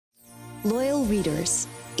Loyal readers,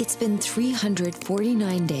 it's been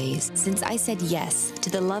 349 days since I said yes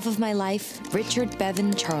to the love of my life, Richard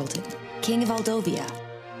Bevan Charlton, King of Aldovia.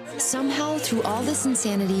 Somehow, through all this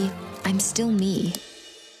insanity, I'm still me,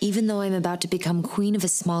 even though I'm about to become queen of a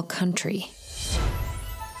small country.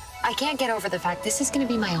 I can't get over the fact this is going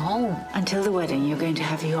to be my home. Until the wedding, you're going to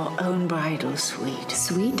have your own bridal suite.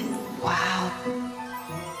 Suite? Wow.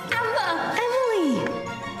 Amber! Emily!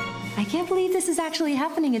 I can't believe this is actually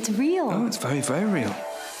happening. It's real. Oh, it's very, very real.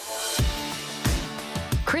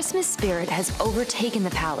 Christmas spirit has overtaken the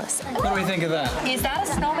palace. What do we think of that? Is that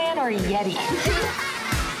a snowman or a Yeti?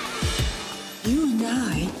 You and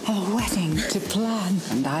I have a wedding to plan,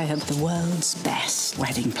 and I have the world's best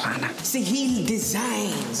wedding planner. See, he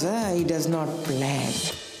designs, he does not plan.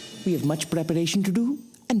 We have much preparation to do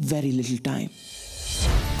and very little time.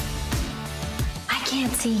 I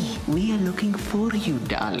can't see. We are looking for you,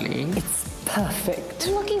 darling. It's perfect.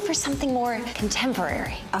 I'm looking for something more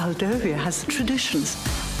contemporary. Aldovia has traditions.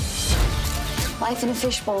 Life in a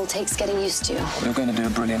fishbowl takes getting used to. You're going to do a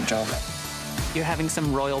brilliant job. You're having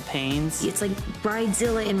some royal pains. It's like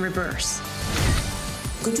Bridezilla in reverse.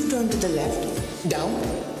 Could you turn to the left? Down?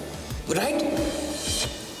 Right?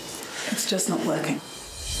 It's just not working.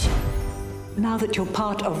 Now that you're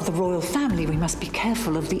part of the royal family, we must be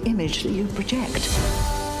careful of the image that you project.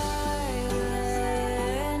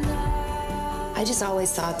 I just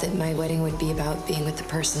always thought that my wedding would be about being with the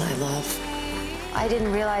person I love. I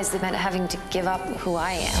didn't realize that meant having to give up who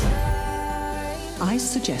I am. I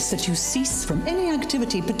suggest that you cease from any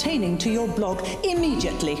activity pertaining to your blog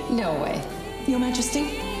immediately. No way. Your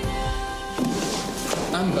Majesty?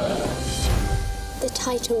 Amber. The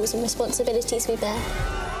titles and responsibilities we bear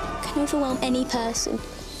can overwhelm any person,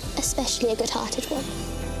 especially a good-hearted one.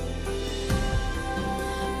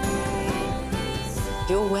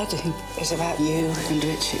 Your wedding is about you and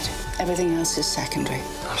Richard. Everything else is secondary.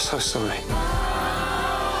 I'm so sorry.